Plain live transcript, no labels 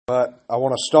But I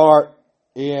want to start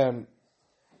in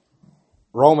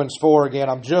Romans 4 again.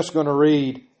 I'm just going to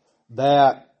read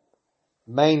that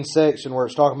main section where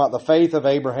it's talking about the faith of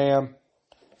Abraham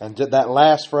and that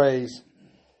last phrase,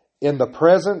 in the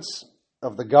presence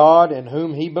of the God in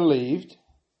whom he believed,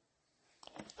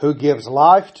 who gives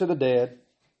life to the dead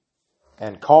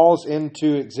and calls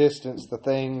into existence the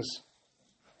things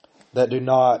that do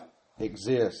not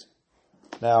exist.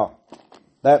 Now,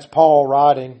 that's Paul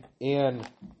writing in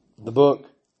the book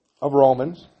of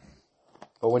Romans.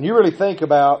 But when you really think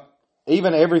about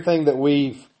even everything that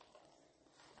we've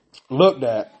looked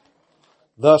at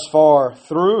thus far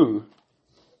through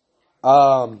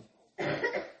our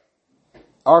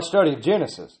study of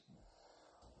Genesis,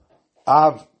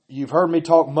 you've heard me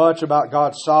talk much about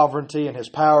God's sovereignty and His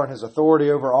power and His authority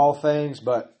over all things,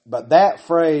 but that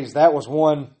phrase, that was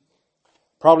one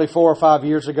probably 4 or 5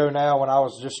 years ago now when I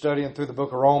was just studying through the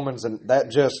book of Romans, and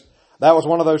that was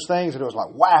one of those things that it was like,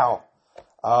 wow.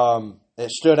 It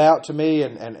stood out to me,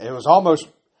 and it was almost,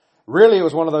 really it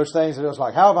was one of those things that it was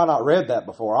like, how have I not read that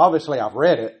before? Obviously I've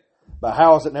read it, but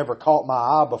how has it never caught my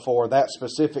eye before, that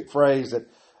specific phrase that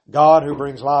God who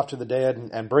brings life to the dead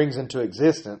and brings into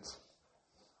existence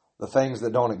the things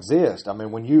that don't exist. I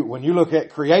mean, when you look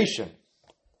at creation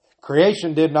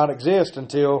did not exist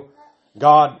until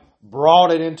God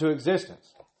brought it into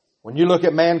existence. When you look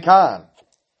at mankind,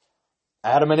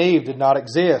 Adam and Eve did not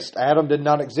exist. Adam did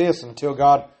not exist until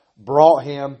God brought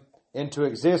him into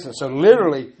existence. So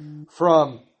literally,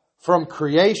 from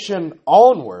creation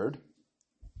onward,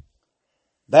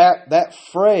 that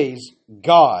phrase,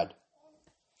 God,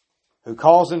 who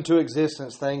calls into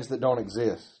existence things that don't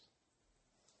exist.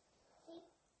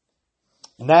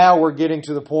 Now we're getting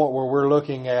to the point where we're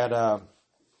looking at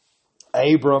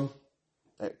Abram.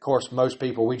 Of course, most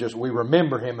people, we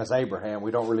remember him as Abraham. We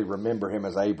don't really remember him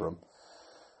as Abram.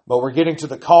 But we're getting to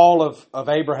the call of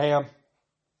Abraham.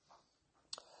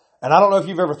 And I don't know if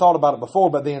you've ever thought about it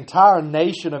before, but the entire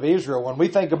nation of Israel, when we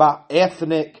think about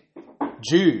ethnic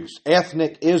Jews,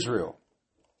 ethnic Israel,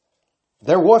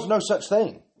 there was no such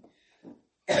thing.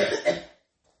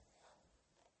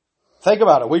 Think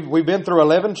about it. We've been through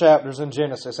 11 chapters in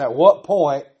Genesis. At what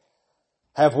point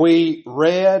have we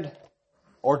read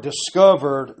or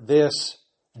discovered this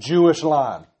Jewish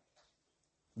line,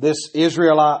 this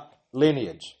Israelite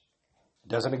lineage? It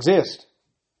doesn't exist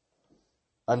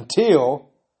until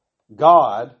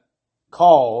God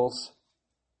calls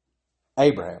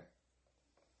Abraham.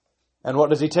 And what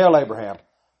does He tell Abraham?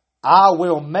 I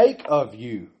will make of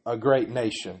you a great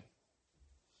nation.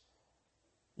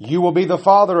 You will be the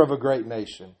father of a great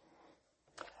nation.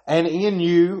 And in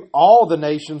you all the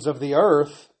nations of the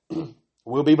earth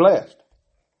will be blessed.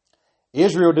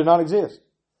 Israel did not exist.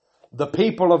 The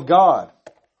people of God,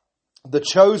 the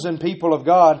chosen people of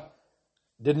God,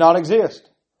 did not exist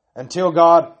until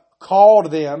God called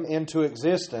them into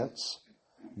existence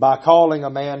by calling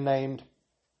a man named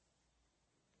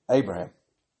Abraham.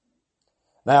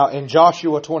 Now, in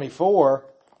Joshua 24,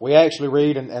 we actually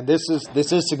read, and this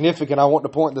is significant. I want to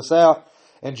point this out.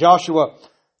 In Joshua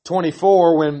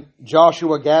 24, when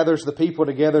Joshua gathers the people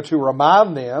together to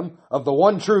remind them of the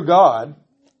one true God,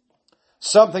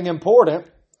 something important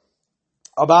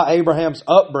about Abraham's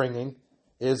upbringing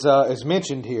is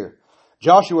mentioned here.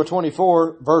 Joshua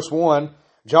 24, verse 1,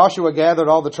 Joshua gathered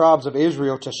all the tribes of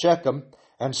Israel to Shechem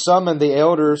and summoned the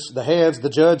elders, the heads, the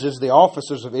judges, the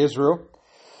officers of Israel,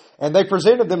 and they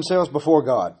presented themselves before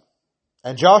God.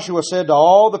 And Joshua said to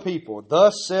all the people,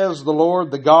 thus says the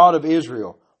Lord, the God of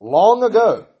Israel, long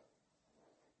ago,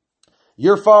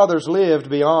 your fathers lived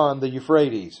beyond the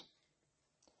Euphrates.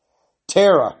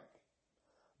 Terah,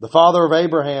 the father of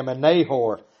Abraham and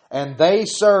Nahor, and they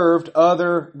served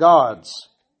other gods.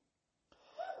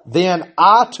 Then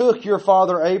I took your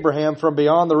father Abraham from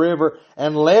beyond the river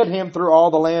and led him through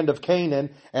all the land of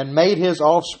Canaan and made his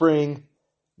offspring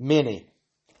many.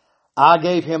 I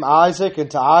gave him Isaac,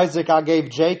 and to Isaac I gave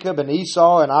Jacob and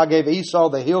Esau, and I gave Esau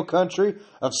the hill country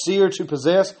of Seir to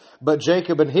possess. But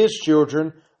Jacob and his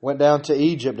children went down to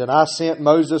Egypt, and I sent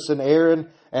Moses and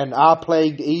Aaron, and I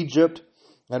plagued Egypt,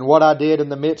 and what I did in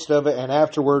the midst of it, and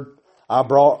afterward I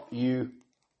brought you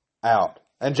out.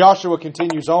 And Joshua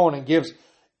continues on and gives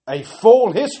a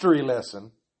full history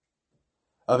lesson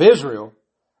of Israel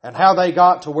and how they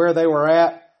got to where they were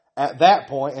at that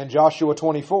point in Joshua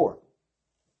 24.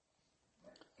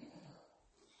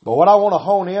 But what I want to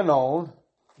hone in on,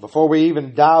 before we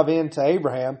even dive into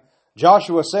Abraham,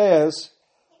 Joshua says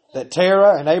that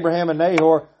Terah and Abraham and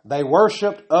Nahor, they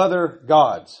worshipped other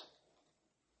gods.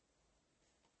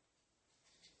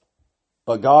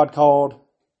 But God called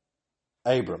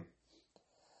Abram.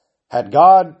 Had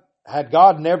God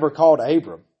God never called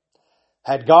Abram,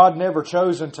 had God never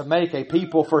chosen to make a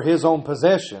people for His own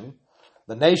possession,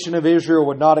 the nation of Israel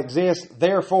would not exist.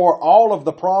 Therefore, all of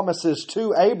the promises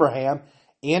to Abraham,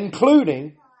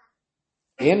 including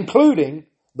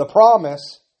the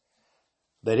promise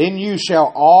that in you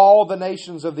shall all the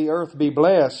nations of the earth be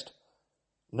blessed,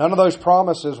 none of those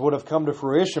promises would have come to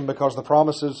fruition because the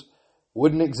promises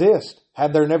wouldn't exist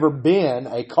had there never been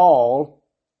a call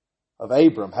of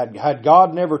Abram, had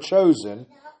God never chosen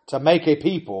to make a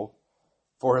people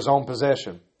for His own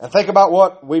possession. And think about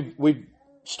what we've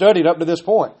studied up to this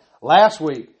point. Last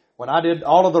week, when I did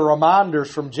all of the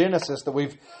reminders from Genesis that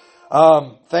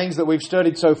things that we've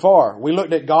studied so far, we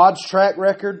looked at God's track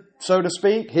record, so to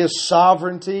speak, His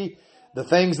sovereignty, the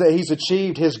things that He's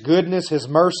achieved, His goodness, His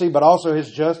mercy, but also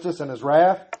His justice and His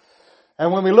wrath.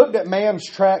 And when we looked at man's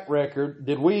track record,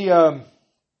 did we come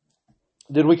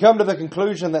to the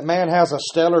conclusion that man has a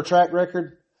stellar track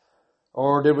record?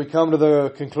 Or did we come to the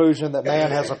conclusion that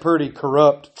man has a pretty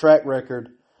corrupt track record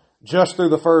just through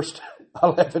the first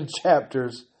 11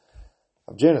 chapters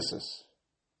of Genesis?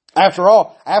 After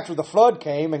all, after the flood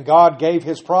came and God gave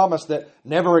His promise that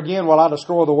never again will I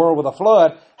destroy the world with a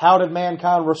flood, how did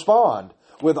mankind respond?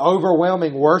 With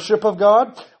overwhelming worship of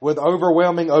God? With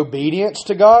overwhelming obedience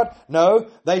to God? No,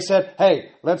 they said,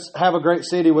 hey, let's have a great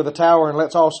city with a tower and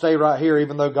let's all stay right here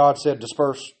even though God said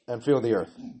disperse and fill the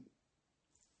earth.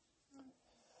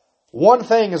 One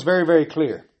thing is very, very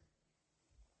clear.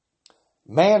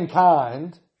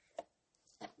 Mankind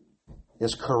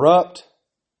is corrupt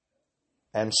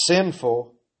and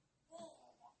sinful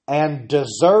and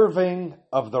deserving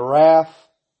of the wrath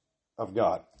of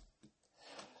God.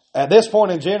 At this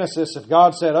point in Genesis, if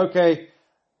God said, okay,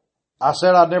 I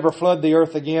said I'd never flood the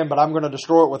earth again, but I'm going to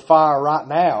destroy it with fire right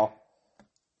now,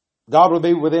 God would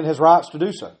be within His rights to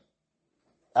do so.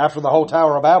 After the whole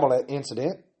Tower of Babel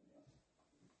incident.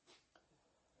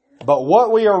 But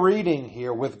what we are reading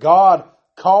here with God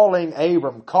calling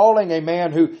Abram, calling a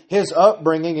man who his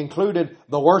upbringing included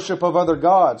the worship of other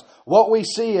gods. What we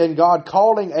see in God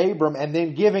calling Abram and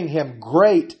then giving him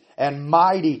great and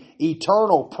mighty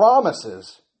eternal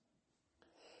promises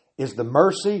is the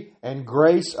mercy and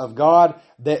grace of God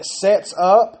that sets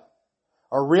up,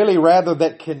 or really rather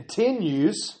that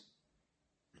continues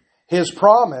His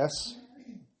promise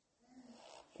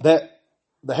that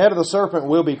the head of the serpent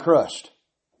will be crushed.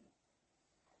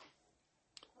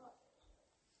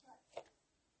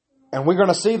 And we're going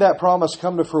to see that promise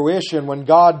come to fruition when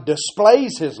God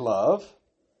displays His love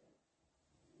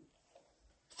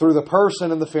through the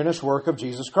person and the finished work of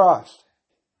Jesus Christ.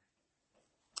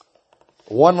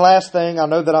 One last thing, I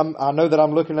know that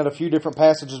I'm looking at a few different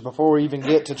passages before we even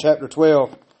get to chapter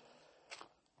 12.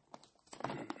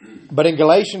 But in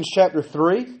Galatians chapter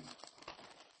 3,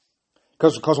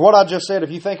 because what I just said,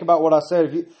 if you think about what I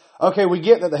said, okay, we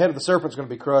get that the head of the serpent is going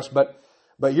to be crushed, but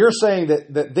you're saying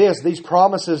that these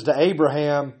promises to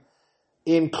Abraham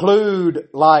include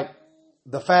like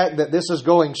the fact that this is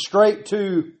going straight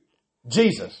to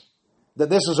Jesus. That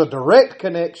this is a direct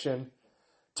connection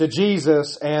to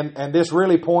Jesus and this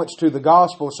really points to the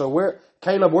gospel. So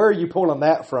Caleb, where are you pulling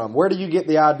that from? Where do you get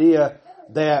the idea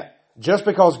that just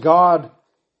because God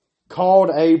called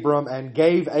Abram and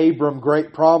gave Abram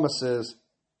great promises,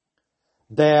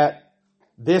 that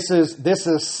this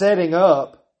is setting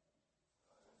up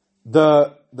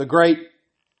the great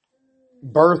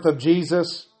birth of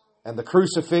Jesus and the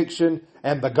crucifixion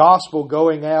and the gospel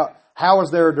going out? How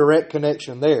is there a direct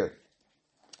connection there?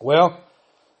 Well,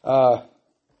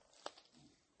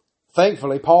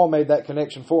 thankfully, Paul made that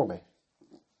connection for me.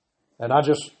 And I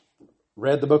just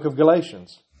read the book of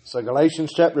Galatians. So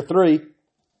Galatians chapter 3.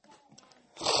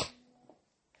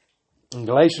 In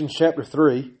Galatians chapter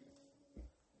 3,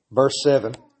 verse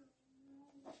 7.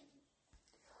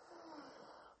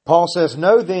 Paul says,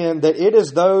 know then that it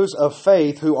is those of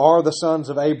faith who are the sons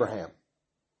of Abraham.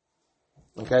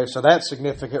 Okay, so that's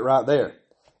significant right there.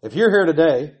 If you're here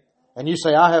today and you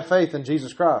say, I have faith in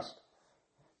Jesus Christ,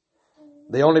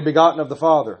 the only begotten of the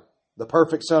Father, the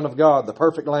perfect Son of God, the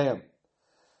perfect Lamb.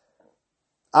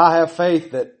 I have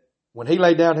faith that when He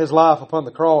laid down His life upon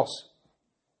the cross,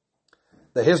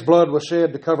 that His blood was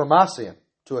shed to cover my sin,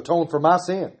 to atone for my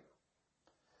sin.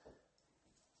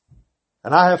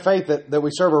 And I have faith that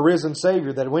we serve a risen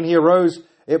Savior, that when He arose,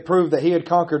 it proved that He had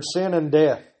conquered sin and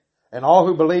death. And all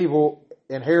who believe will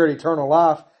inherit eternal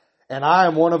life. And I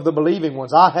am one of the believing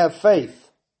ones. I have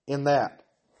faith in that.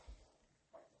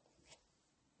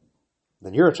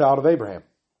 Then you're a child of Abraham.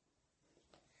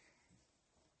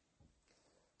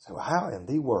 So how in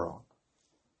the world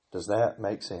does that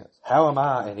make sense? How am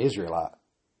I an Israelite?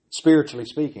 Spiritually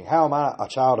speaking, how am I a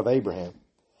child of Abraham?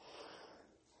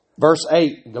 Verse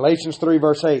 8, Galatians 3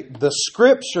 verse 8. The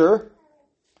Scripture,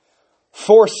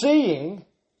 foreseeing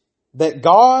that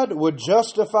God would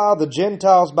justify the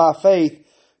Gentiles by faith,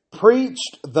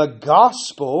 preached the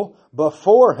gospel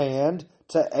beforehand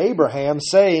to Abraham,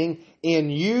 saying,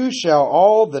 in you shall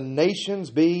all the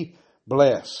nations be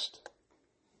blessed.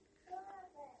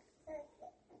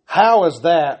 How is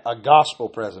that a gospel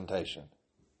presentation?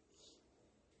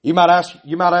 You might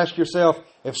ask yourself,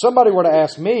 if somebody were to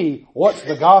ask me, what's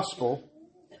the gospel?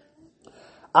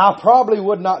 I probably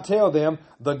would not tell them,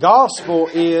 the gospel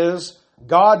is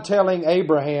God telling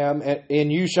Abraham,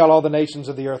 in you shall all the nations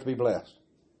of the earth be blessed.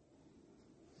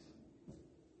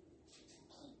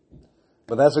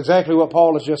 But that's exactly what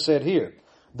Paul has just said here.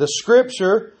 The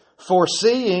Scripture,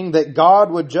 foreseeing that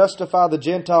God would justify the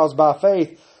Gentiles by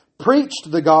faith, preached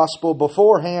the gospel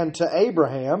beforehand to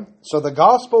Abraham. So the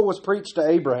gospel was preached to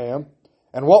Abraham.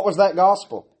 And what was that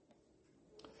gospel?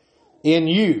 In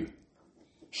you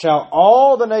shall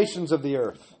all the nations of the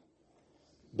earth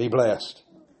be blessed.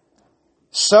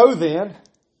 So then,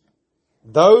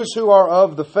 those who are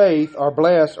of the faith are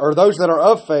blessed, or those that are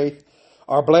of faith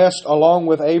are blessed along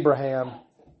with Abraham,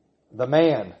 the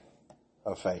man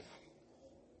of faith.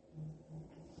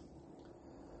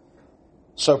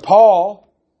 So Paul,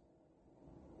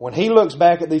 when he looks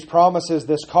back at these promises,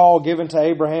 this call given to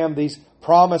Abraham, these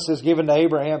promises given to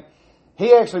Abraham,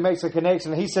 he actually makes a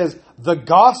connection. He says, the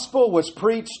gospel was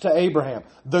preached to Abraham.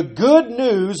 The good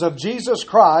news of Jesus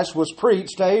Christ was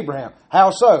preached to Abraham. How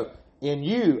so? In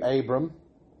you, Abram,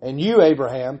 and you,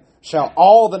 Abraham, shall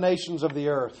all the nations of the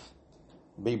earth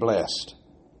be blessed.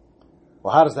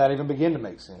 Well, how does that even begin to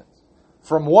make sense?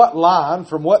 From what line,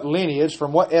 from what lineage,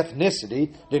 from what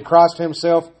ethnicity did Christ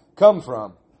himself come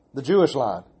from? The Jewish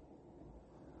line.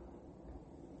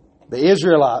 The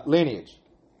Israelite lineage.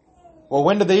 Well,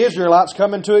 when did the Israelites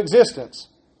come into existence?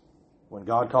 When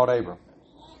God called Abram.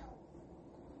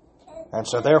 And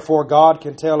so therefore God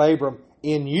can tell Abram,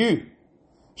 in you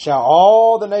shall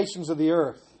all the nations of the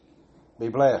earth be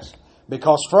blessed.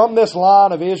 Because from this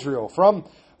line of Israel,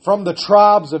 from the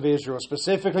tribes of Israel,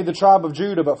 specifically the tribe of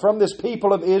Judah, but from this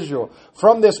people of Israel,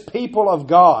 from this people of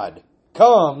God,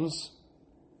 comes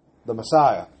the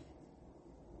Messiah.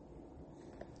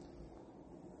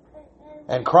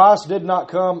 And Christ did not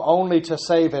come only to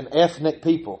save an ethnic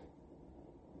people.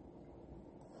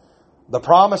 The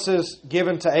promises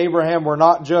given to Abraham were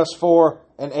not just for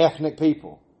an ethnic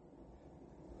people.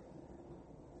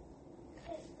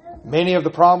 Many of the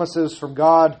promises from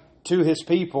God to His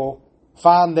people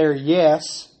find their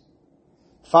yes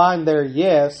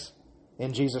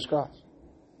in Jesus Christ.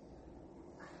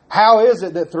 How is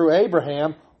it that through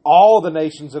Abraham all the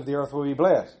nations of the earth will be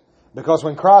blessed? Because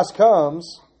when Christ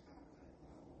comes,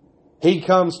 He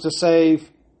comes to save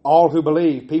all who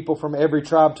believe, people from every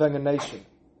tribe, tongue, and nation.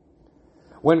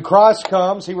 When Christ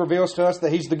comes, He reveals to us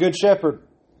that He's the good shepherd.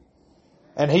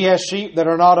 And He has sheep that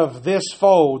are not of this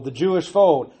fold, the Jewish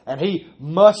fold, and He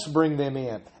must bring them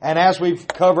in. And as we've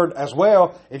covered as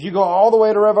well, if you go all the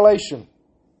way to Revelation,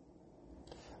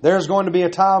 there's going to be a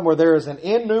time where there is an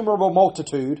innumerable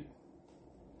multitude,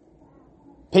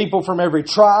 people from every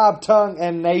tribe, tongue,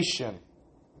 and nation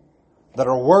that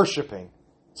are worshiping,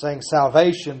 saying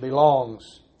salvation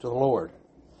belongs to the Lord.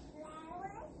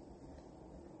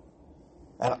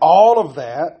 And all of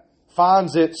that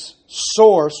finds its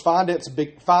source, finds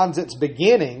its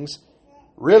beginnings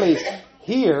really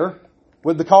here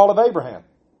with the call of Abraham.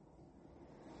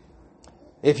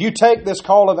 If you take this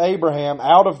call of Abraham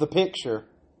out of the picture,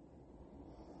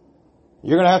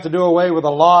 you're going to have to do away with a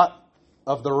lot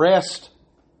of the rest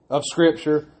of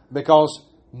Scripture, because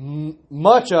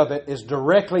much of it is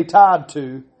directly tied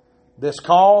to this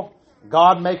call,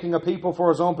 God making a people for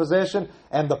His own possession,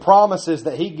 and the promises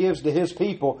that He gives to His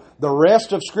people. The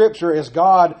rest of Scripture is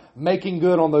God making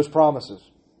good on those promises.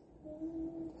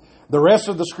 The rest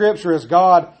of the Scripture is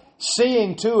God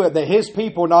seeing to it that His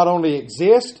people not only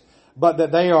exist, but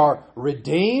that they are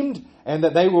redeemed, and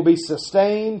that they will be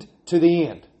sustained to the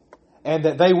end, and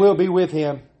that they will be with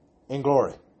Him in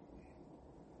glory.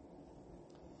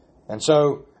 And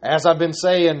so, as I've been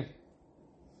saying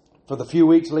for the few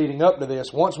weeks leading up to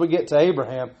this, once we get to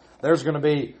Abraham, there's going to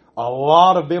be a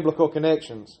lot of biblical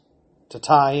connections to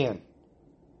tie in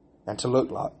and to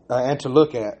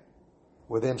look at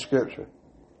within Scripture.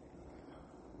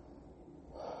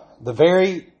 The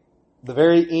very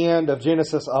end of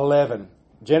Genesis 11.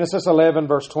 Genesis 11,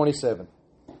 verse 27.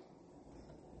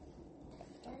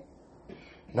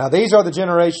 Now these are the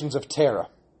generations of Terah.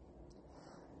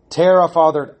 Terah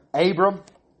fathered Abram,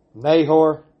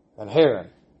 Nahor, and Haran.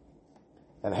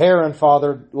 And Haran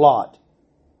fathered Lot.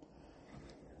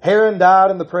 Haran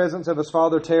died in the presence of his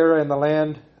father Terah in the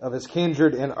land of his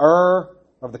kindred in Ur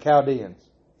of the Chaldeans.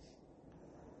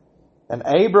 And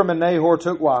Abram and Nahor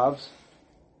took wives,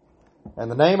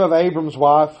 and the name of Abram's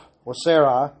wife was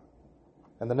Sarai,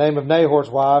 and the name of Nahor's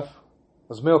wife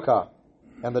was Milcah,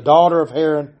 and the daughter of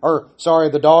Haran,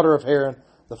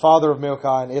 the father of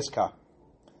Milcah and Iscah.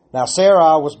 Now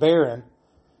Sarai was barren,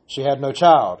 she had no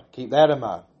child. Keep that in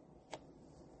mind.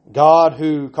 God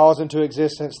who calls into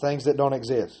existence things that don't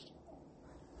exist.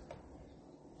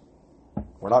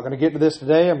 We're not going to get to this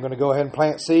today. I'm going to go ahead and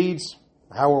plant seeds,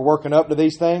 how we're working up to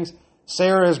these things.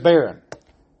 Sarah is barren.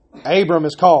 Abram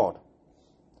is called.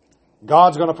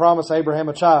 God's going to promise Abraham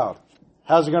a child.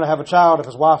 How's he going to have a child if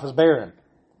his wife is barren?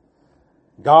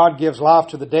 God gives life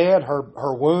to the dead.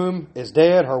 Her womb is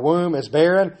dead. Her womb is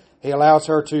barren. He allows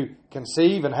her to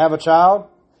conceive and have a child.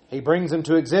 He brings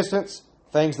into existence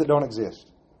things that don't exist.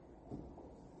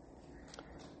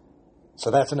 So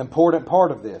that's an important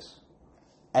part of this.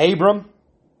 Abram,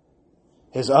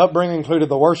 his upbringing included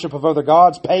the worship of other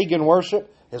gods, pagan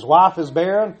worship. His wife is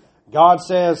barren. God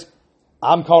says,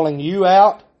 I'm calling you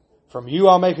out. From you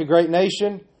I'll make a great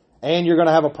nation. And you're going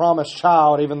to have a promised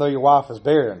child even though your wife is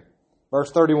barren.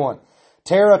 Verse 31.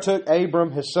 Terah took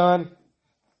Abram his son,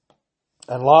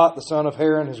 and Lot the son of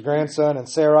Haran his grandson, and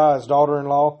Sarai his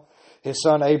daughter-in-law, his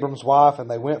son Abram's wife, and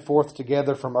they went forth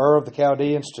together from Ur of the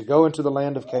Chaldeans to go into the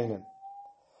land of Canaan.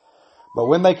 But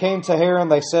when they came to Haran,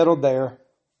 they settled there.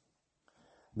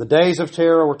 The days of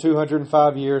Terah were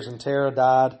 205 years, and Terah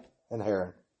died in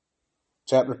Haran.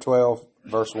 Chapter 12,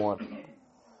 verse 1.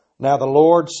 Now the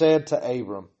Lord said to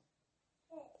Abram,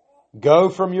 Go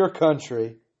from your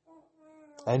country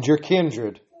and your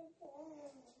kindred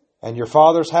and your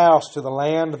father's house to the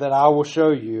land that I will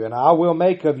show you, and I will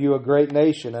make of you a great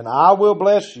nation, and I will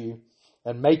bless you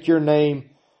and make your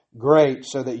name great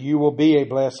so that you will be a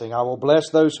blessing. I will bless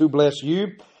those who bless you,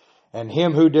 and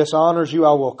him who dishonors you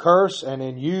I will curse, and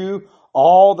in you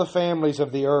all the families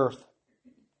of the earth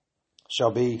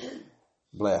shall be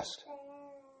blessed.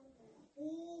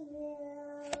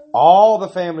 All the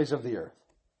families of the earth.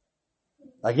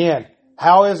 Again,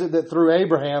 how is it that through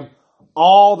Abraham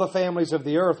all the families of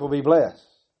the earth will be blessed?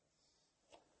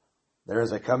 There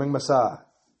is a coming Messiah.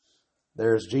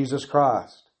 There is Jesus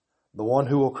Christ, the one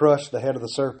who will crush the head of the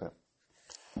serpent.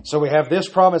 So we have this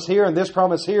promise here, and this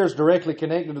promise here is directly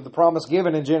connected to the promise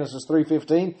given in Genesis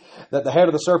 3:15 that the head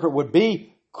of the serpent would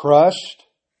be crushed.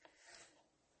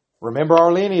 Remember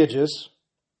our lineages.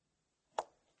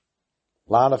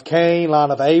 Line of Cain, line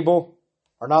of Abel,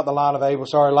 or not the line of Abel,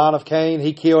 line of Cain.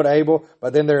 He killed Abel.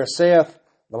 But then there is Seth,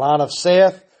 the line of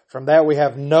Seth. From that we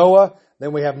have Noah.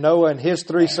 Then we have Noah and his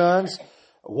 3 sons.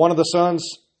 One of the sons,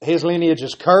 his lineage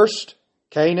is cursed,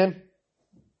 Canaan.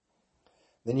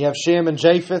 Then you have Shem and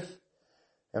Japheth.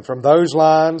 And from those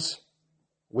lines,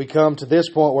 we come to this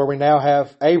point where we now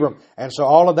have Abram. And so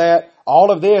all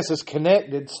of this is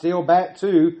connected still back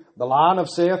to the line of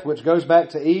Seth, which goes back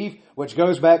to Eve, which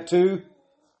goes back to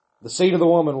the seed of the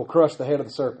woman will crush the head of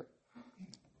the serpent.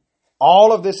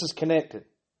 All of this is connected.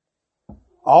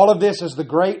 All of this is the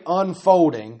great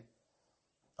unfolding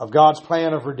of God's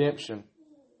plan of redemption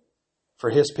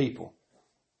for His people.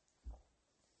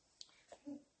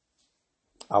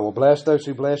 I will bless those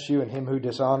who bless you, and him who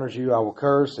dishonors you I will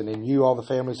curse, and in you all the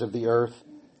families of the earth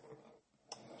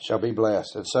shall be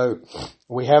blessed. And so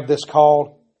we have this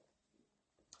call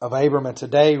of Abram, and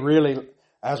today really,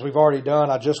 as we've already done,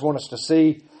 I just want us to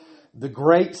see the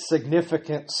great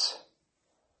significance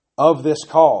of this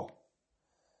call.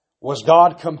 Was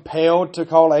God compelled to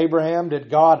call Abraham? Did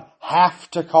God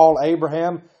have to call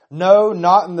Abraham? No,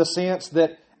 not in the sense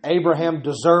that Abraham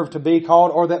deserved to be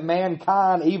called or that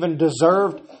mankind even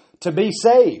deserved to be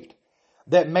saved.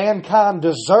 That mankind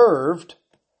deserved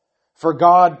for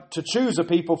God to choose a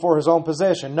people for His own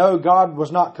possession. No, God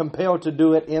was not compelled to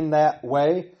do it in that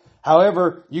way.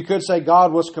 However, you could say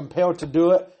God was compelled to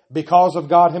do it because of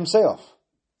God Himself.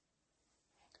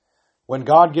 When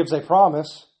God gives a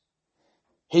promise,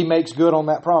 He makes good on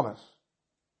that promise.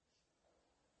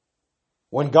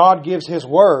 When God gives His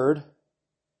word,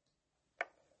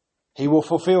 He will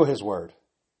fulfill His word.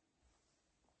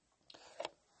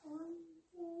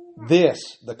 This,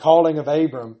 the calling of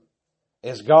Abram,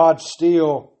 is God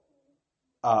still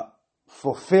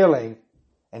fulfilling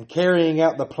and carrying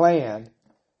out the plan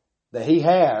that He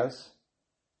has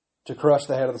to crush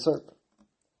the head of the serpent.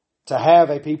 To have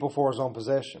a people for His own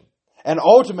possession. And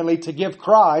ultimately to give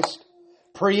Christ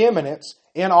preeminence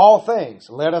in all things.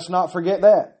 Let us not forget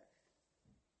that.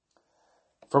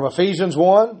 From Ephesians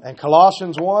 1 and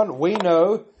Colossians 1, we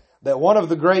know that one of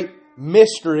the great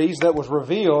mysteries that was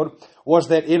revealed was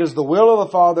that it is the will of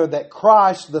the Father that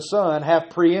Christ the Son have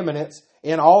preeminence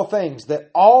in all things, that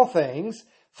all things,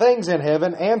 things in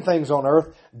heaven and things on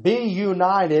earth, be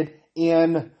united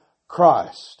in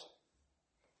Christ.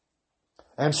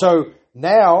 And so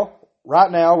now,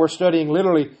 right now, we're studying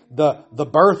literally the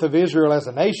birth of Israel as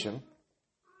a nation.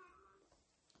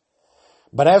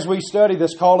 But as we study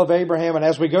this call of Abraham, and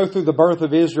as we go through the birth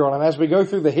of Israel, and as we go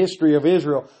through the history of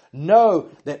Israel, know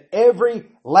that every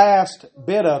last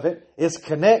bit of it is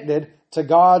connected to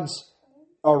God's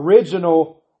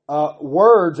original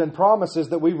words and promises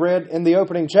that we read in the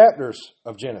opening chapters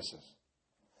of Genesis.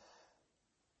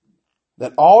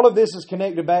 That all of this is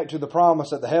connected back to the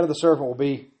promise that the head of the serpent will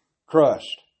be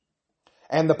crushed.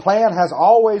 And the plan has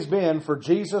always been for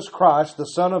Jesus Christ, the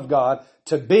Son of God,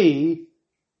 to be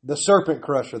the serpent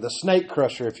crusher, the snake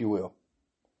crusher, if you will.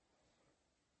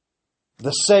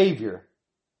 The Savior,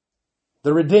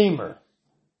 the Redeemer.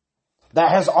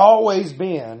 That has always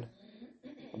been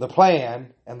the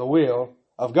plan and the will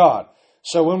of God.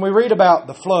 So when we read about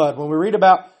the flood, when we read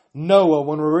about Noah,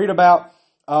 when we read about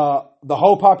the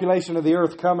whole population of the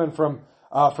earth coming from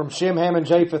Shem, Ham, and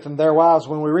Japheth and their wives,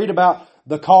 when we read about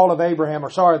the call of Abraham,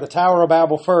 the Tower of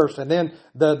Babel first, and then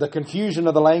the confusion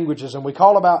of the languages, and we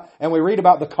read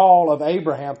about the call of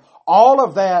Abraham, all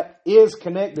of that is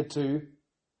connected to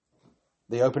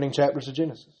the opening chapters of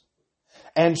Genesis.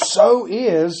 And so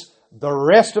is the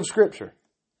rest of Scripture.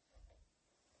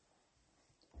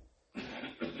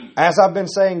 As I've been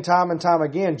saying time and time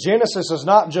again, Genesis is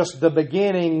not just the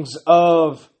beginnings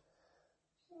of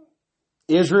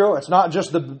Israel. It's not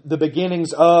just the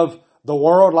beginnings of the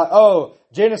world. Like,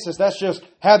 Genesis, that's just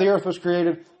how the earth was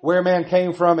created, where man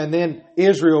came from, and then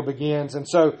Israel begins. And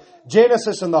so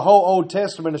Genesis and the whole Old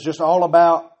Testament is just all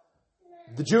about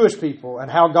the Jewish people and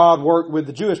how God worked with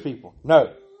the Jewish people.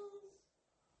 No.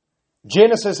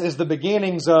 Genesis is the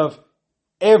beginnings of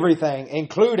everything,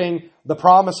 including the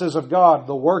promises of God,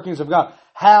 the workings of God,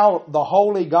 how the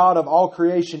holy God of all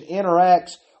creation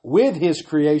interacts with His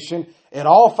creation. It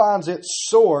all finds its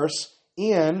source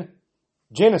in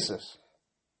Genesis.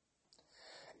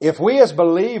 If we as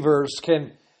believers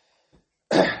can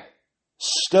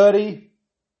study,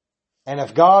 and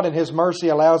if God in His mercy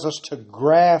allows us to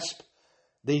grasp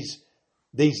these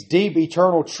deep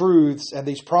eternal truths and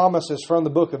these promises from the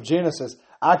book of Genesis,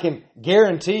 I can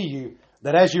guarantee you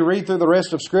that as you read through the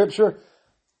rest of Scripture,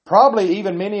 probably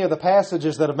even many of the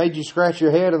passages that have made you scratch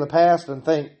your head in the past and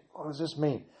think, what does this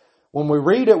mean? When we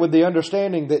read it with the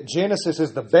understanding that Genesis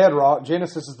is the bedrock,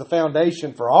 Genesis is the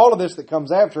foundation for all of this that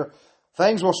comes after,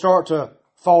 things will start to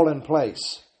fall in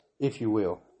place, if you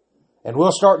will. And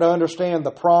we'll start to understand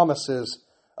the promises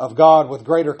of God with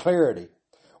greater clarity.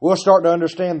 We'll start to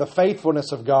understand the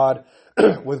faithfulness of God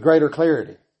with greater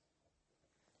clarity.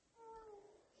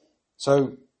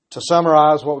 So, to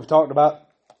summarize what we've talked about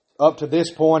up to this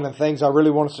point and things I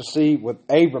really want us to see with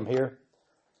Abram here,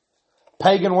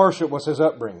 pagan worship was his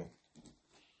upbringing.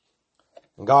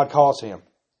 And God calls him.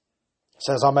 He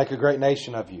says, I'll make a great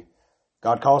nation of you.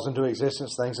 God calls into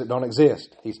existence things that don't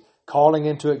exist. He's calling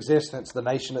into existence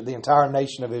the entire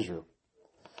nation of Israel.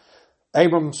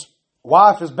 Abram's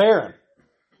wife is barren.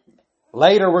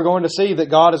 Later we're going to see that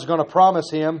God is going to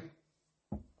promise him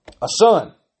a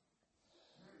son.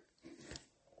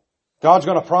 God's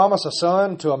going to promise a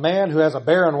son to a man who has a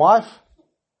barren wife.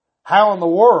 How in the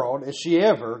world is she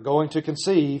ever going to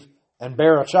conceive and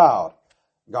bear a child?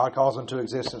 God calls into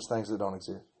existence things that don't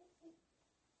exist.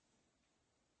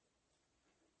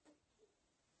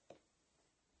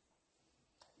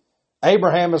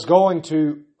 Abraham is going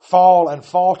to fall and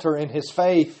falter in his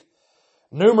faith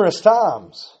numerous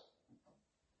times.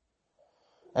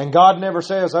 And God never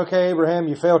says, okay, Abraham,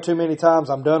 you failed too many times.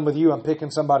 I'm done with you. I'm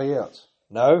picking somebody else.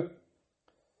 No.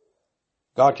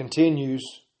 God continues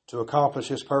to accomplish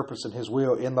His purpose and His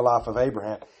will in the life of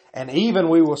Abraham. And even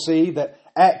we will see that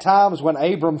at times when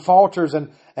Abram falters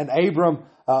and Abram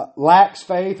lacks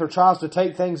faith or tries to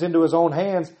take things into his own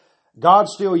hands, God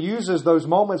still uses those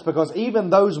moments because even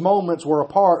those moments were a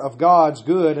part of God's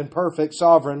good and perfect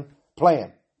sovereign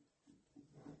plan.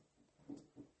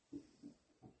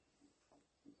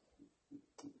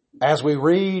 As we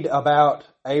read about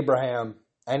Abraham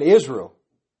and Israel,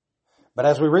 but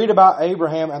as we read about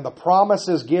Abraham and the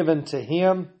promises given to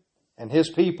him and his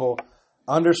people,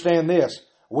 understand this.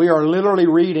 We are literally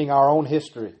reading our own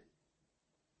history.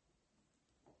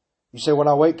 You say, well,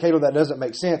 now wait, Caleb, that doesn't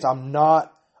make sense. I'm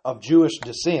not of Jewish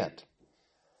descent.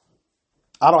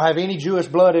 I don't have any Jewish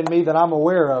blood in me that I'm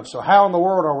aware of. So how in the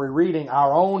world are we reading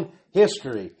our own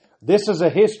history? This is a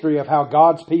history of how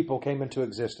God's people came into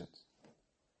existence.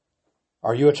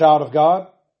 Are you a child of God?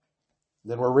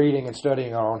 then we're reading and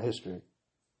studying our own history.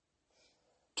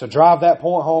 To drive that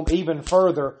point home even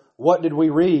further, what did we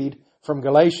read from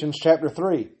Galatians chapter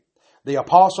 3? The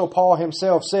Apostle Paul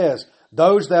himself says,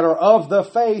 those that are of the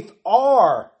faith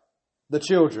are the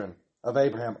children of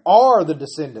Abraham, are the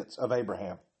descendants of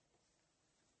Abraham.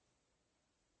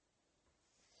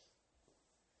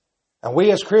 And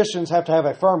we as Christians have to have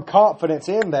a firm confidence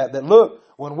in that look,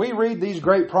 when we read these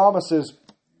great promises,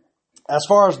 as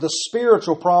far as the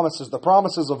spiritual promises, the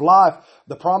promises of life,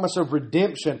 the promise of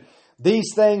redemption,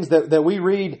 these things that we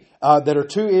read that are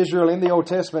to Israel in the Old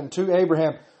Testament and to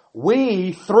Abraham,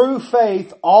 we, through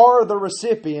faith, are the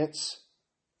recipients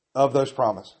of those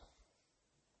promises.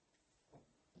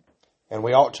 And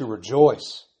we ought to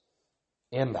rejoice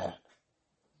in that.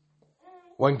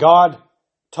 When God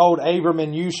told Abram,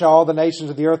 in you shall all the nations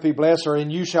of the earth be blessed, or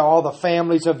in you shall all the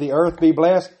families of the earth be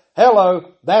blessed,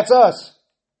 hello, that's us.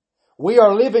 We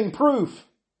are living proof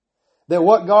that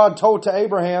what God told to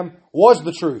Abraham was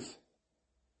the truth.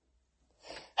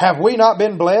 Have we not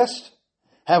been blessed?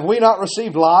 Have we not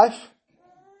received life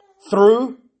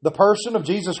through the person of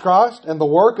Jesus Christ and the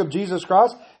work of Jesus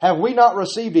Christ? Have we not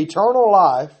received eternal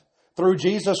life through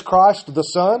Jesus Christ the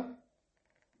Son?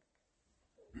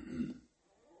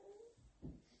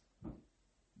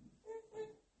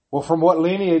 Well, from what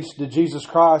lineage did Jesus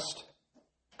Christ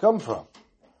come from?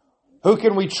 Who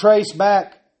can we trace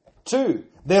back to?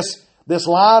 This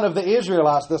line of the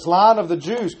Israelites, this line of the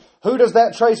Jews, who does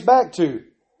that trace back to?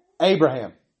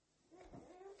 Abraham.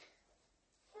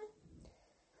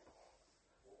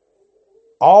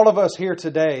 All of us here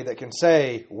today that can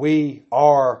say we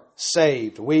are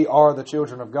saved, we are the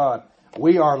children of God,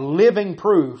 we are living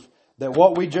proof that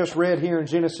what we just read here in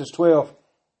Genesis 12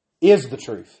 is the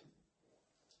truth.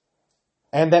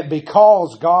 And that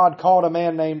because God called a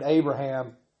man named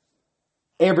Abraham,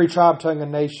 every tribe, tongue,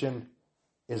 and nation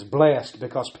is blessed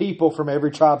because people from every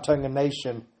tribe, tongue, and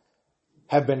nation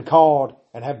have been called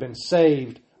and have been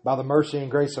saved by the mercy and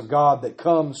grace of God that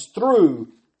comes through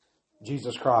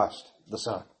Jesus Christ, the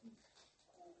Son.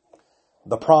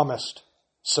 The promised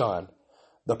Son.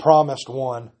 The promised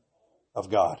one of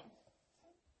God.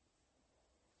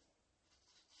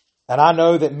 And I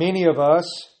know that many of us,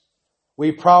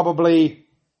 we've probably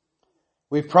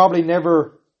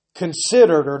never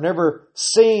considered or never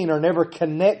seen or never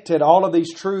connected all of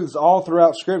these truths all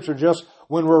throughout Scripture just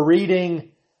when we're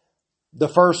reading the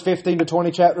first 15 to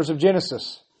 20 chapters of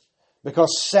Genesis.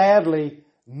 Because sadly,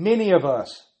 many of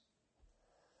us,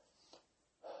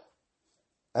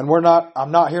 and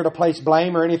I'm not here to place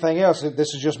blame or anything else,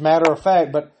 this is just matter of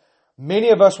fact, but many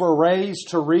of us were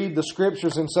raised to read the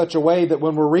Scriptures in such a way that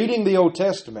when we're reading the Old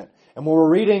Testament, and when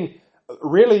we're reading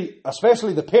really,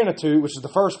 especially the Pentateuch, which is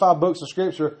the first 5 books of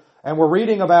Scripture, and we're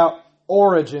reading about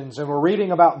origins, and we're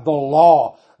reading about the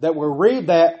law, that we'll read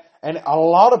that, and a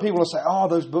lot of people will say, oh,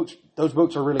 those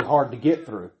books are really hard to get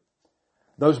through.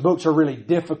 Those books are really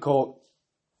difficult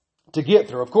to get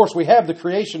through. Of course, we have the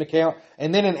creation account,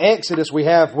 and then in Exodus we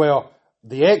have,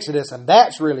 the Exodus, and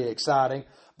that's really exciting.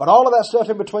 But all of that stuff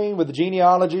in between with the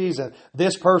genealogies, and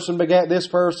this person begat this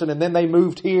person, and then they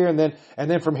moved here, and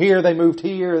then from here they moved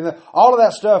here, and then all of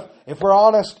that stuff, if we're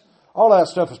honest, all of that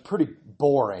stuff is pretty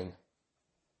boring,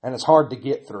 and it's hard to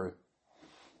get through.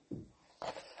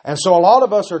 And so a lot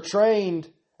of us are trained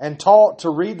and taught to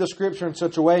read the Scripture in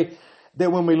such a way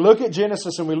that when we look at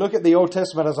Genesis and we look at the Old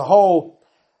Testament as a whole,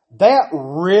 that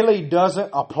really doesn't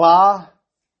apply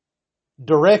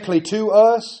directly to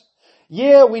us.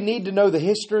 Yeah, we need to know the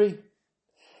history.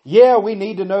 Yeah, we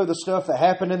need to know the stuff that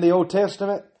happened in the Old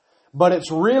Testament. But it's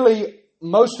really,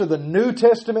 most of the New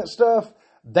Testament stuff,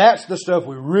 that's the stuff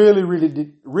we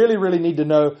really need to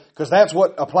know, because that's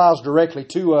what applies directly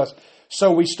to us.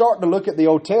 So we start to look at the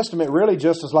Old Testament really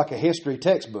just as like a history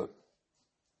textbook.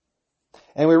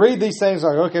 And we read these things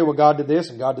like, okay, well, God did this,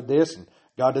 and God did this, and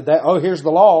God did that. Oh, here's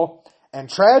the law. And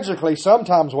tragically,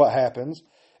 sometimes what happens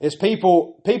is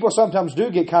people sometimes do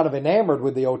get kind of enamored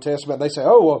with the Old Testament. They say,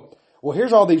 oh, well,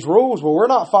 here's all these rules. Well, we're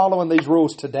not following these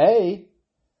rules today.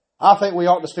 I think we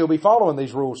ought to still be following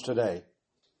these rules today.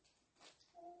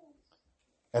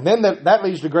 And then that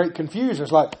leads to great confusion.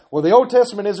 It's like, well, the Old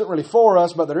Testament isn't really for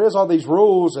us, but there is all these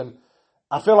rules. And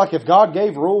I feel like if God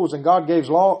gave rules and God gave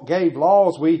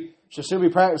laws, we should still be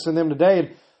practicing them today.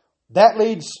 And that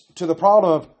leads to the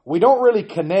problem of we don't really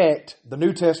connect the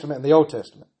New Testament and the Old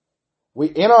Testament.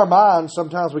 In our minds,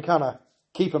 sometimes we kind of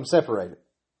keep them separated.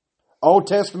 Old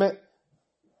Testament,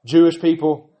 Jewish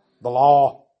people, the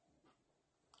law,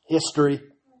 history.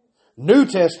 New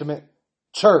Testament,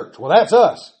 church. Well, that's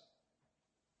us.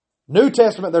 New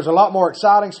Testament, there's a lot more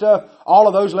exciting stuff. All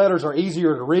of those letters are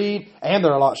easier to read, and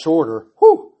they're a lot shorter.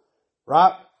 Whew!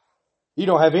 right? You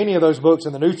don't have any of those books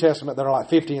in the New Testament that are like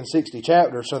 50 and 60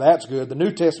 chapters, so that's good. The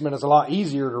New Testament is a lot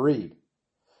easier to read.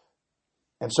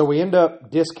 And so we end up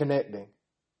disconnecting.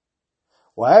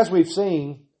 Well, as we've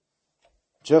seen,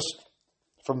 just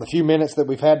from the few minutes that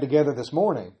we've had together this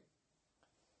morning,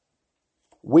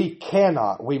 we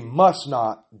must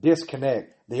not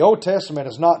disconnect. The Old Testament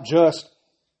is not just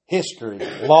history,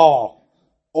 law,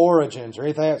 origins, or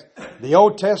anything else. The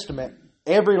Old Testament,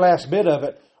 every last bit of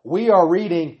it, we are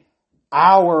reading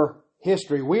our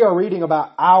history. We are reading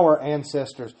about our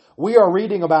ancestors. We are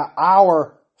reading about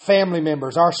our family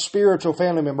members, our spiritual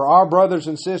family member, our brothers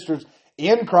and sisters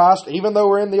in Christ, even though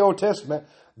we're in the Old Testament,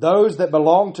 those that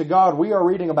belong to God. We are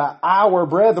reading about our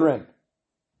brethren.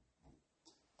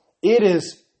 It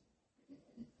is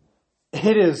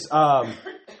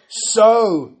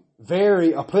so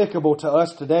very applicable to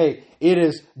us today. It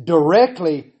is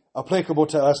directly applicable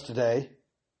to us today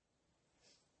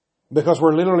because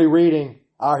we're literally reading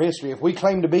our history. If we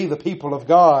claim to be the people of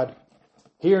God,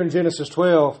 here in Genesis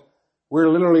 12, we're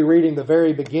literally reading the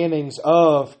very beginnings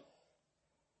of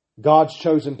God's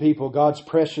chosen people, God's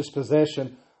precious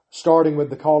possession, starting with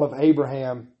the call of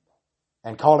Abraham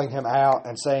and calling him out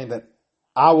and saying that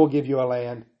I will give you a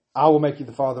land, I will make you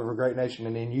the father of a great nation,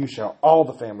 and in you shall all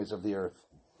the families of the earth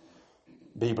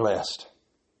be blessed.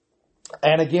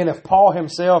 And again, if Paul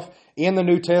himself in the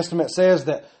New Testament says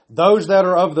that those that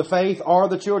are of the faith are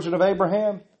the children of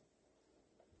Abraham,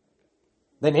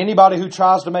 then anybody who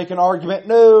tries to make an argument,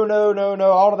 no,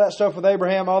 all of that stuff with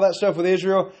Abraham, all that stuff with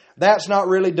Israel, that's not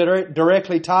really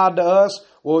directly tied to us.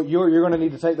 Well, you're going to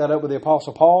need to take that up with the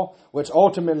Apostle Paul, which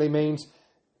ultimately means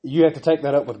you have to take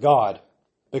that up with God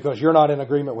because you're not in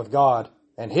agreement with God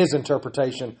and His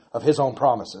interpretation of His own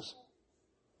promises.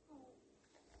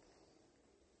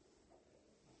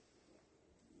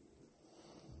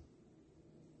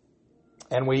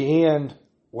 And we end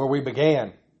where we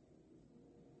began.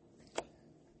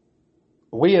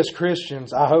 We as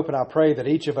Christians, I hope and I pray that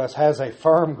each of us has a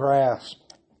firm grasp.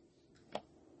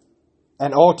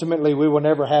 And ultimately, we will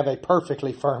never have a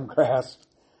perfectly firm grasp.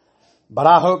 But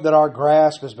I hope that our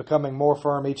grasp is becoming more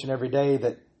firm each and every day,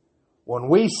 that when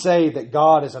we say that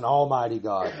God is an almighty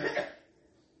God,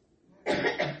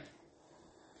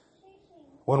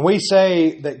 when we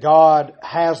say that God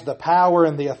has the power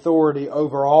and the authority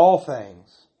over all things,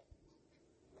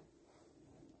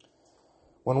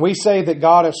 when we say that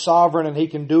God is sovereign and He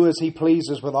can do as He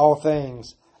pleases with all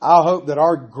things, I hope that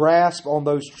our grasp on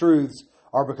those truths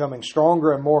are becoming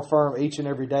stronger and more firm each and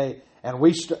every day. And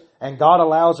God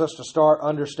allows us to start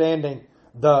understanding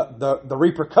the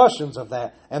repercussions of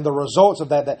that and the results of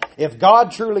that. That if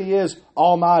God truly is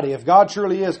almighty, if God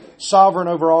truly is sovereign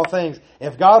over all things,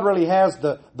 if God really has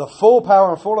the full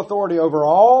power and full authority over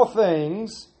all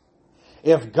things,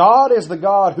 if God is the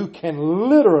God who can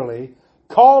literally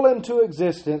call into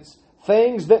existence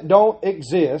things that don't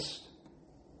exist,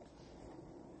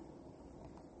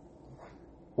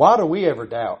 why do we ever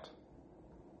doubt?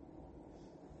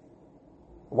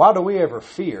 Why do we ever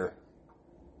fear?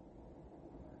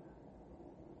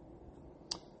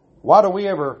 Why do we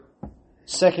ever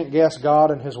second guess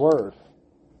God and His Word?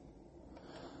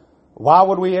 Why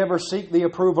would we ever seek the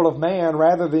approval of man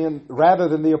rather than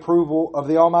the approval of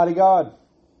the Almighty God?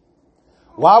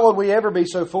 Why would we ever be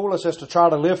so foolish as to try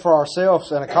to live for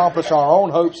ourselves and accomplish our own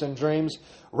hopes and dreams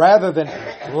rather than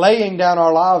laying down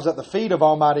our lives at the feet of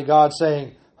Almighty God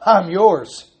saying, I'm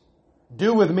yours.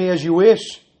 Do with me as you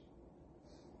wish.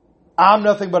 I'm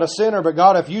nothing but a sinner, but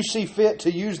God, if you see fit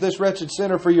to use this wretched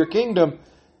sinner for your kingdom,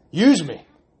 use me.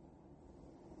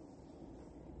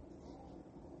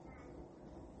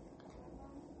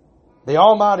 The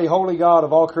Almighty Holy God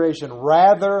of all creation,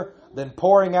 rather than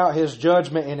pouring out His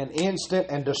judgment in an instant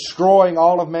and destroying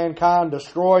all of mankind,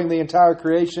 destroying the entire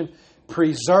creation,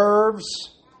 preserves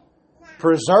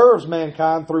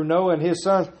mankind through Noah and his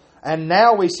sons. And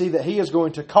now we see that He is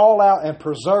going to call out and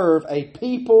preserve a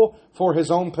people for His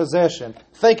own possession.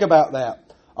 Think about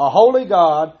that. A holy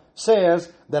God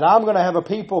says that I'm going to have a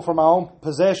people for my own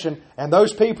possession, and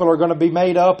those people are going to be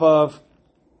made up of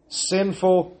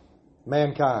sinful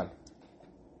mankind.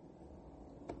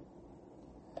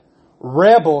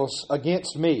 Rebels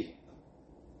against me.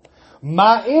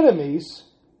 My enemies,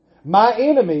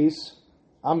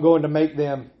 I'm going to make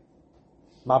them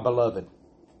my beloved.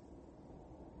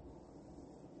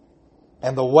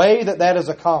 And the way that that is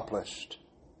accomplished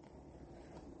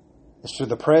is through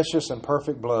the precious and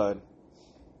perfect blood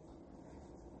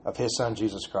of His Son,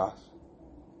 Jesus Christ.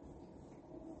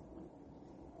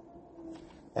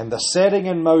 And the setting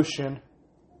in motion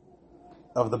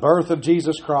of the birth of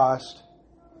Jesus Christ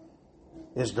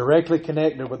is directly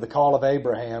connected with the call of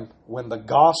Abraham when the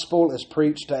gospel is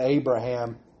preached to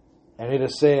Abraham and it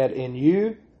is said, "In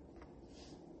you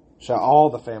shall all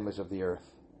the families of the earth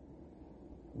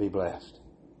be blessed."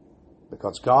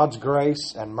 Because God's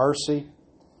grace and mercy,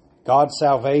 God's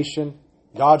salvation,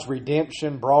 God's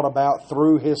redemption brought about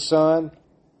through His Son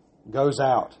goes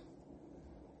out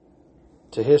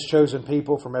to His chosen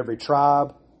people from every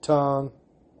tribe, tongue,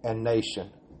 and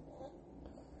nation.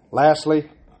 Lastly,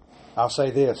 I'll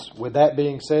say this. With that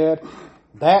being said,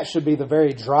 that should be the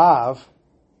very drive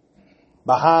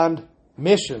behind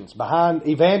missions, behind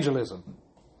evangelism.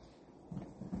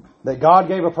 That God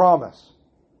gave a promise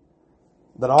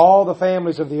that all the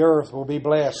families of the earth will be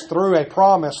blessed through a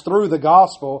promise, through the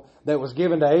gospel that was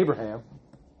given to Abraham.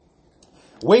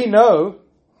 We know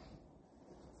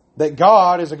that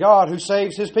God is a God who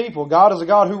saves His people. God is a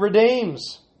God who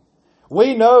redeems.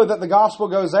 We know that the gospel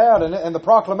goes out and the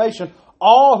proclamation,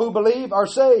 all who believe are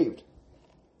saved.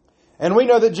 And we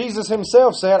know that Jesus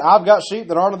Himself said, "I've got sheep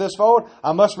that aren't of this fold.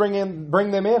 I must bring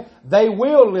them in. They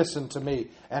will listen to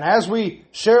me." And as we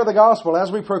share the gospel,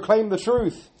 as we proclaim the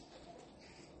truth,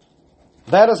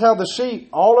 that is how the sheep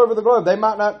all over the globe, they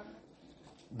might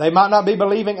not be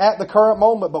believing at the current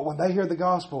moment, but when they hear the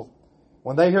gospel,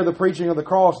 when they hear the preaching of the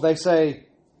cross, they say,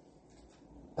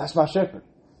 "That's my shepherd.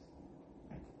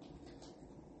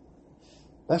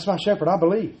 That's my shepherd. I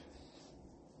believe."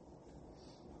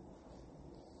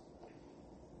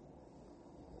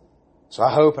 So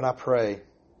I hope and I pray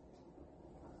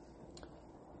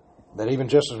that even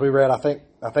just as we read, I think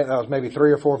that was maybe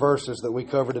 3 or 4 verses that we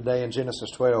covered today in Genesis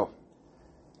 12.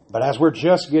 But as we're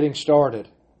just getting started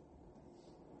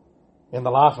in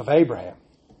the life of Abraham,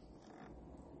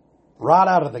 right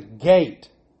out of the gate,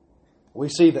 we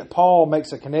see that Paul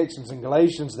makes a connection in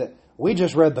Galatians that we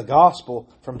just read the gospel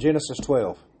from Genesis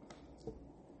 12.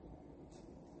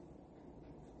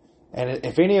 And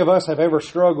if any of us have ever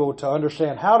struggled to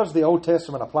understand, how does the Old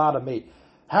Testament apply to me?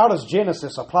 How does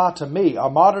Genesis apply to me, a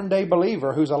modern day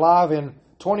believer who's alive in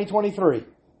 2023?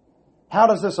 How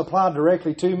does this apply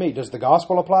directly to me? Does the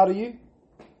gospel apply to you?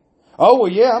 Oh,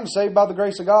 well, yeah, I'm saved by the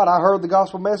grace of God. I heard the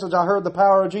gospel message. I heard the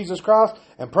power of Jesus Christ.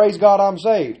 And praise God, I'm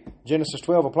saved. Genesis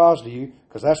 12 applies to you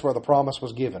because that's where the promise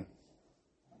was given.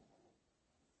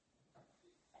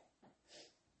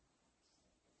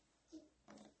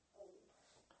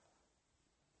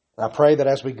 I pray that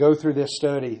as we go through this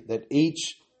study, that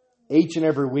each and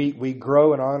every week we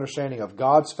grow in our understanding of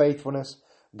God's faithfulness,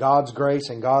 God's grace,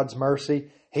 and God's mercy.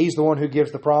 He's the one who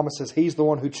gives the promises. He's the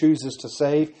one who chooses to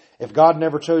save. If God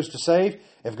never chose to save,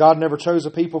 if God never chose a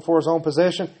people for His own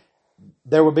possession,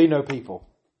 there would be no people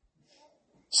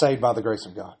saved by the grace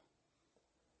of God.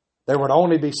 There would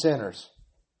only be sinners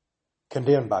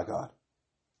condemned by God.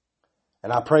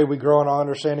 And I pray we grow in our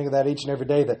understanding of that each and every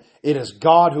day, that it is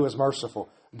God who is merciful,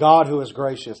 God who is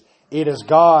gracious. It is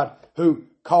God who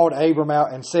called Abram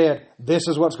out and said, "This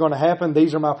is what's going to happen.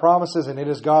 These are my promises." And it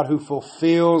is God who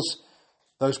fulfills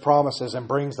those promises and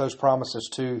brings those promises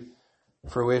to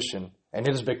fruition. And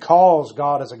it is because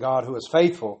God is a God who is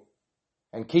faithful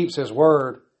and keeps His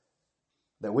word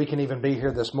that we can even be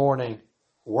here this morning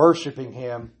worshiping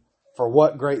Him for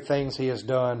what great things He has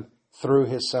done through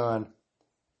His Son,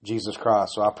 Jesus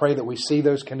Christ. So I pray that we see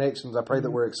those connections. I pray that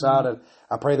we're excited.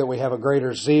 I pray that we have a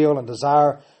greater zeal and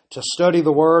desire to study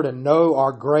the Word and know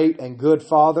our great and good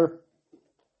Father.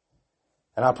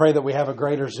 And I pray that we have a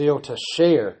greater zeal to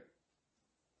share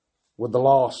with the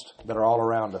lost that are all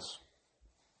around us.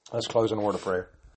 Let's close in a word of prayer.